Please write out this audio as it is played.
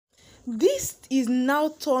this is now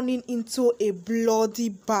turning into a bloody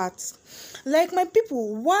bath. Like, my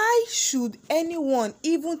people, why should anyone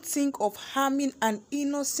even think of harming an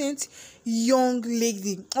innocent young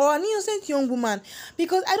lady or an innocent young woman?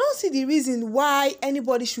 Because I don't see the reason why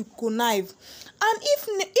anybody should connive. And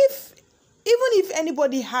if even if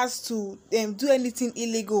anybody has to do anything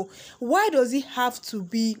illegal, why does it have to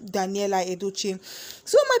be Daniela Edochie?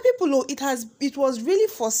 So, my people, it was really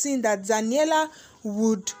foreseen that Daniela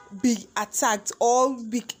would be attacked or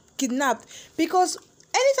be kidnapped, because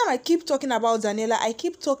anytime I keep talking about Daniela, I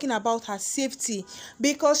keep talking about her safety,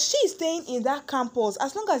 because she is staying in that campus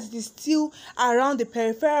as long as it is still around the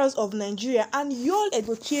peripherals of Nigeria, and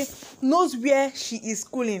Edochie knows where she is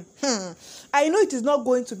schooling. I know it is not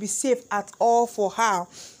going to be safe at all for her.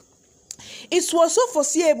 It was so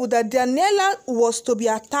foreseeable that Daniela was to be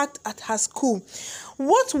attacked at her school.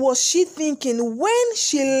 What was she thinking when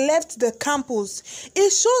she left the campus? It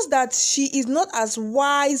shows that she is not as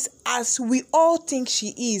wise as we all think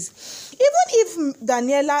she is. Even if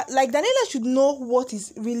Daniela should know what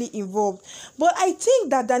is really involved. But I think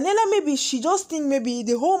that Daniela, maybe she just think maybe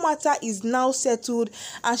the whole matter is now settled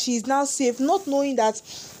and she is now safe, not knowing that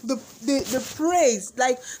the praise,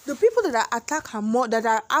 like the people that are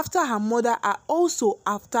after her mother are also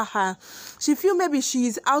after her. She feel maybe she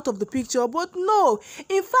is out of the picture, but no,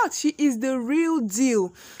 in fact, she is the real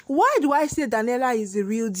deal. Why do I say Daniela is the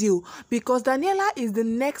real deal? Because Daniela is the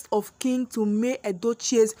next of kin to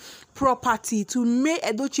Edochie's property, to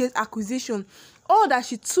Edochie's acquisition. All that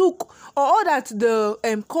she took, or all that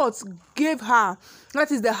the courts gave her, that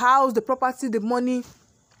is the house, the property, the money.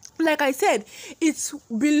 Like I said, it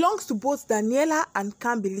belongs to both Daniela and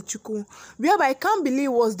Kambili Chukwu, whereby Kambili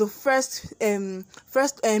was the first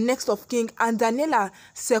next of kin, and Daniela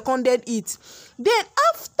seconded it. Then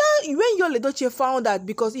after, when Edochie found that,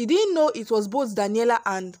 because he didn't know it was both Daniela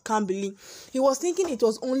and Kambili, he was thinking it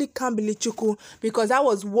was only Kambili Chukwu, because that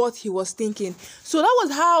was what he was thinking. So that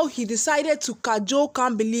was how he decided to cajole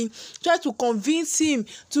Kambili, try to convince him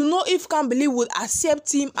to know if Kambili would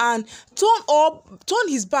accept him and turn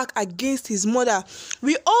his back against his mother.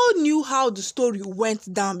 We all knew how the story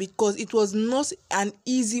went down, because it was not an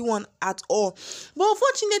easy one at all. But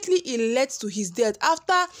unfortunately, it led to his death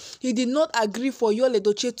after he did not agree for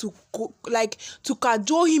Edochie to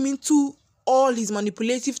cajole him into all his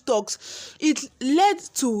manipulative talks. It led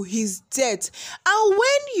to his death. And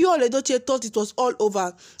when Edochie thought it was all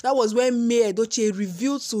over, that was when Edochie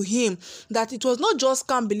revealed to him that it was not just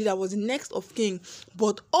Kambili that was the next of kin,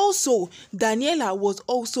 but also Daniela was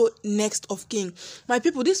also next of kin. My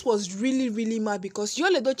people, this was really, really mad, because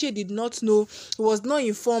Edochie did not know, was not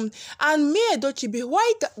informed. And Edochie,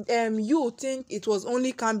 why you think it was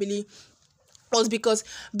only Kambili? Was because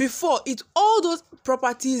before it, all those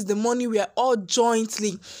properties, the money were all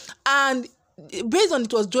jointly, and based on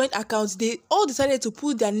it was joint accounts, they all decided to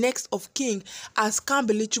put their next of kin as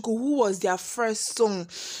Kambili Chukwu, who was their first son.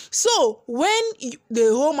 So when the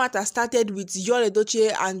whole matter started with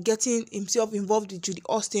Edochie and getting himself involved with Judy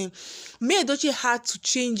Austin, Edochie had to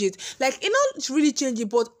change it. Like, not really change it,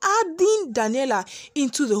 but adding Daniela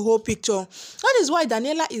into the whole picture. That is why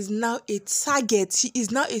Daniela is now a target. She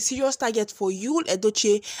is now a serious target for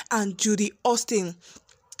Edochie and Judy Austin.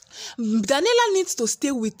 Daniela needs to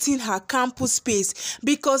stay within her campus space,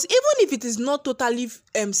 because even if it is not totally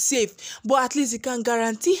safe, but at least it can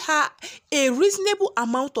guarantee her a reasonable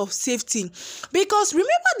amount of safety. Because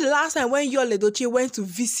remember the last time when Edochie went to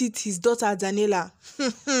visit his daughter Daniela?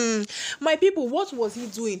 My people, what was he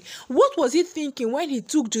doing? What was he thinking when he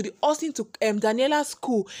took Judy Austin to Daniela's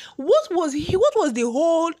school? What was the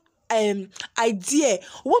whole idea?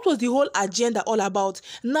 What was the whole agenda all about?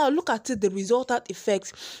 Now look at it, the resultant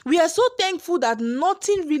effects. We are so thankful that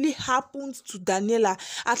nothing really happened to Daniela.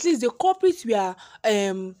 At least the culprits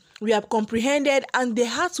we have comprehended, and they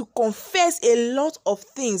had to confess a lot of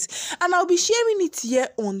things, and I'll be sharing it here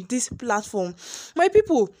on this platform. My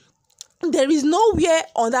people, there is nowhere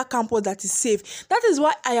on that campus that is safe. That is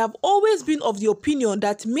why I have always been of the opinion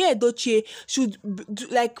that Edochie should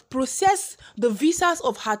process the visas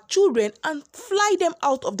of her children and fly them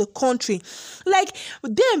out of the country. Like,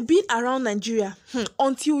 them being around Nigeria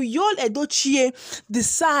until Edochie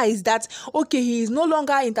decides that, okay, he is no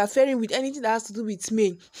longer interfering with anything that has to do with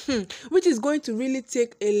me, which is going to really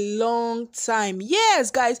take a long time.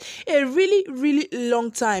 Yes, guys, a really, really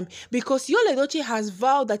long time, because Edochie has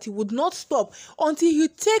vowed that he would not stop until he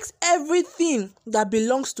takes everything that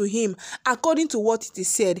belongs to him according to what it is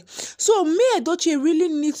said. So Edochie really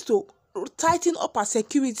needs to tighten up her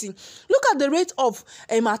security. Look at the rate of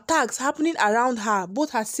attacks happening around her,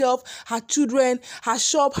 both herself, her children, her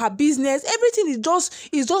shop, her business. Everything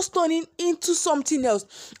is just turning into something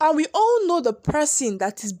else, and we all know the person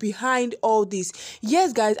that is behind all this.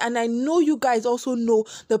 Yes, guys, and I know you guys also know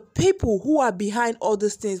the people who are behind all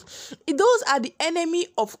these things. Those are the enemy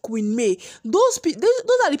of Queen May. Those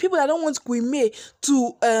are the people that don't want Queen May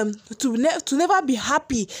to never be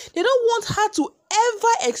happy. They don't want her to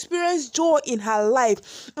ever experience joy in her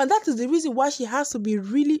life, and that is the reason why she has to be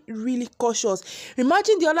really, really cautious.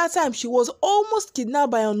 Imagine the other time she was almost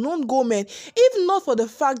kidnapped by unknown gunmen. If not for the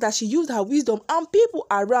fact that she used her wisdom and people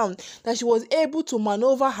around, that she was able to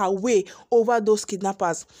maneuver her way over those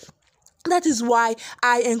kidnappers. That is why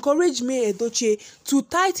I encourage Edochie to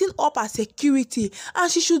tighten up her security,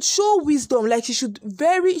 and she should show wisdom. Like she should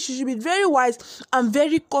be very wise and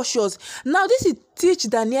very cautious. Now this is teach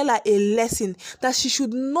Danielle a lesson that she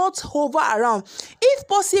should not hover around. If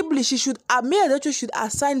possibly, she should Edochie should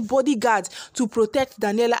assign bodyguards to protect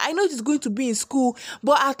Danielle. I know it is going to be in school,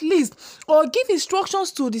 but at least, or give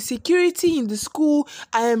instructions to the security in the school,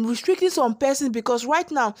 restricting some persons, because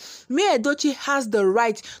right now Edochie has the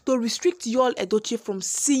right to restrict Edochie from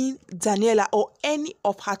seeing Danielle or any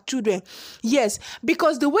of her children. Yes,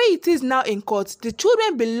 because the way it is now in court, the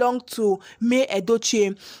children belong to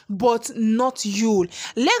Edochie, but not you.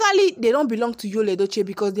 Legally, they don't belong to Edochie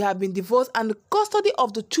because they have been divorced, and the custody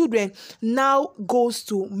of the children now goes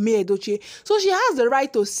to Edochie. So she has the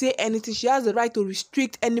right to say anything. She has the right to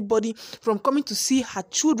restrict anybody from coming to see her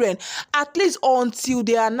children, at least until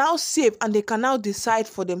they are now safe and they can now decide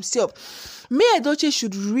for themselves. Edochie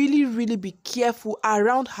should really, really be careful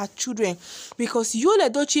around her children, because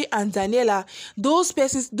Edochie and Danielle, those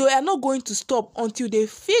persons, they are not going to stop until they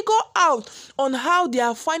figure out on how they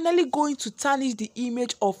are finally going to tarnish the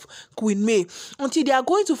image of Queen May, until they are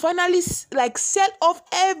going to finally sell off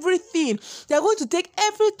everything. They are going to take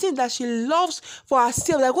everything that she loves for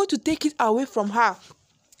herself. They are going to take it away from her.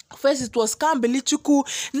 First it was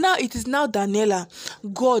Kidñãppērs, now it is now Danielle.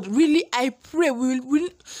 God, really, I pray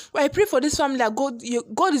I pray for this family that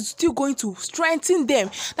God is still going to strengthen them,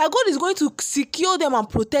 that God is going to secure them and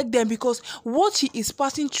protect them, because what she is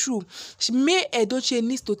passing through, Edochie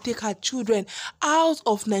needs to take her children out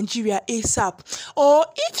of Nigeria ASAP. Or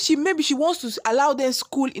if she wants to allow them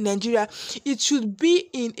school in Nigeria, it should be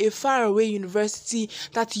in a faraway university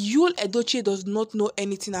that Edochie does not know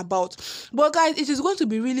anything about. But guys, it is going to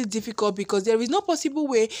be really difficult, because there is no possible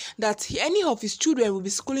way that any of his children will be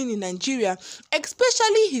schooling in Nigeria,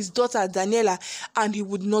 especially his daughter Danielle, and he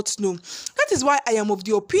would not know. That is why I am of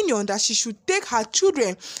the opinion that she should take her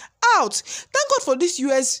children out. Thank God for this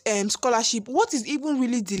US scholarship. What is even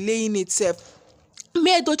really delaying itself?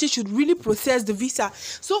 Edochie should really process the visa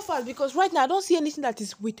so fast, because right now I don't see anything that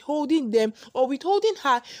is withholding them or withholding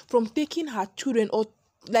her from taking her children or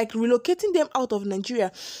relocating them out of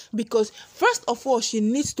Nigeria. Because first of all, she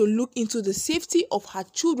needs to look into the safety of her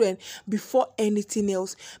children before anything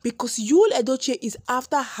else, because Edochie is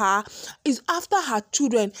after her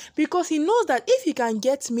children, because he knows that if he can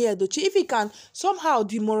get Edochie, if he can somehow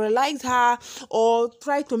demoralize her or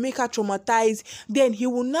try to make her traumatized, then he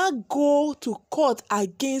will not go to court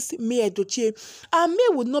against Edochie, and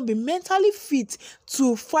May would not be mentally fit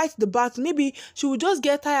to fight the battle. Maybe she will just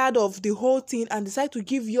get tired of the whole thing and decide to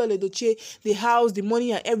give Edochie the house, the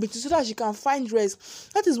money and everything, so that she can find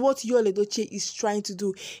rest. That is what Edochie is trying to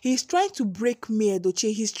do. He's trying to break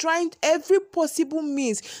Edochie. He's trying every possible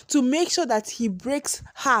means to make sure that he breaks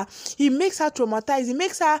her. He makes her traumatized. He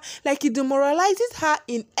makes her he demoralizes her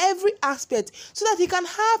in every aspect, so that he can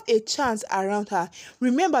have a chance around her.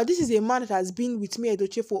 Remember, this is a man that has been with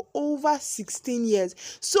Edochie for over 16 years.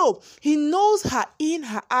 So he knows her in,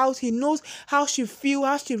 her out. He knows how she feels,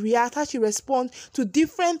 how she reacts, how she responds to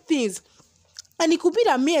different things. And it could be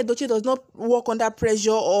that Edochie does not work under pressure,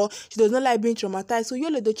 or she does not like being traumatized. So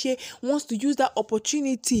Edochie wants to use that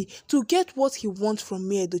opportunity to get what he wants from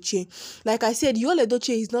Edochie. Like I said,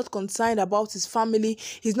 Edochie is not concerned about his family.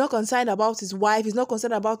 He's not concerned about his wife. He's not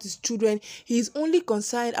concerned about his children. He's only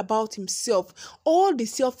concerned about himself. All the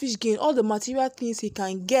selfish gain, all the material things he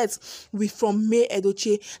can get from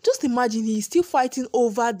Edochie. Just imagine, he is still fighting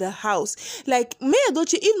over the house.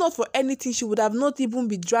 Edochie, if not for anything, she would have not even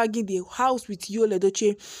been dragging the house with Yul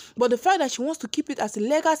Edochie, but the fact that she wants to keep it as a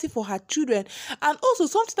legacy for her children, and also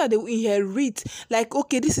something that they will inherit, like,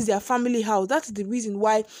 okay, this is their family house. That's the reason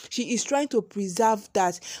why she is trying to preserve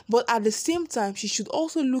that. But at the same time, she should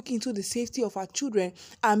also look into the safety of her children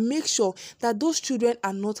and make sure that those children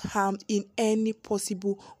are not harmed in any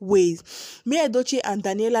possible ways. Mayedochie and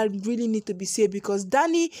Danielle really need to be safe, because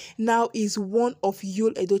Danny now is one of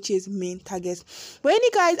Yul Edochie's main targets. But any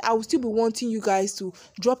guys, I will still be wanting you guys to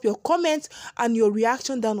drop your comments and your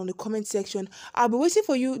reaction down on the comment section. I'll be waiting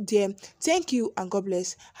for you there. Thank you and God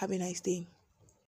bless. Have a nice day.